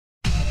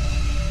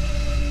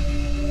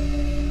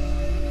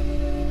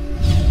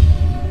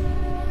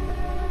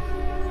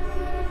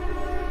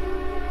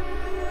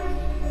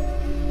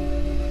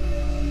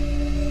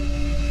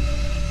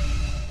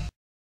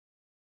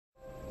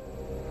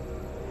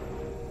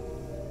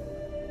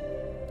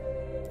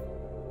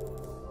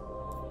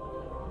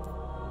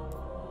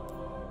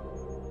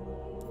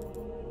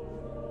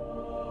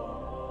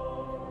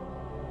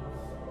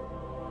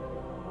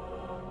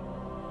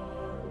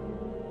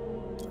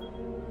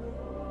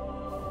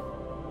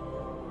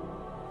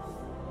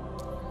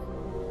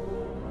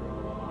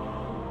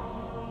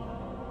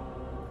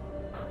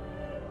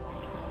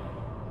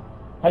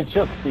I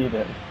just seen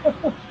it.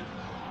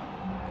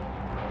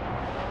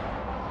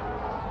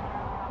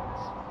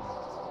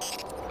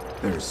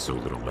 There's so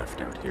little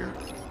left out here.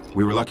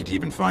 We were lucky to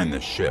even find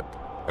this ship.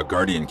 A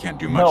Guardian can't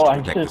do much to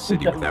protect the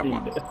city with that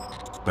one.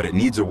 But it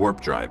needs a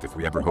warp drive if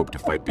we ever hope to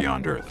fight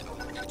beyond Earth.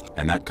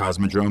 And that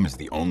Cosmodrome is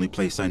the only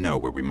place I know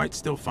where we might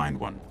still find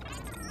one.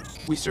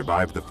 We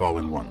survived the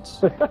Fallen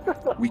once.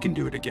 We can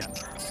do it again.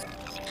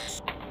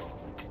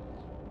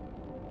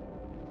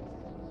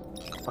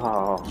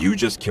 Oh. You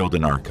just killed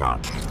an Archon,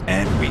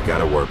 and we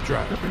got a warp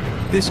drive.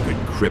 This could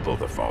cripple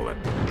the Fallen.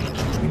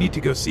 We need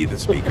to go see the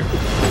speaker.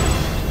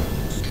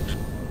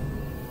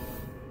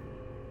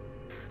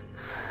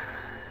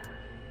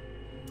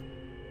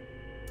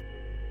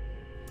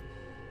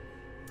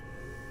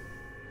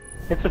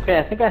 It's okay,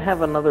 I think I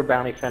have another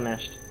bounty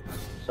finished,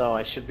 so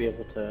I should be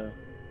able to...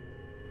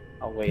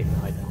 Oh wait,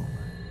 no I don't.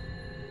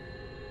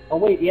 Oh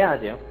wait, yeah I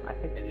do. I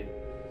think I do.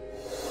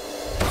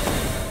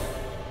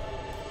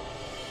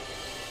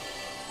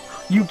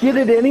 You get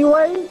it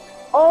anyway?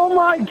 Oh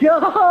my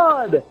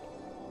god!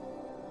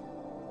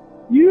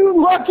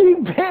 You lucky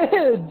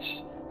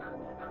bitch!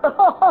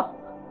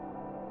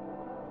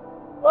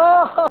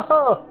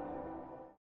 Oh!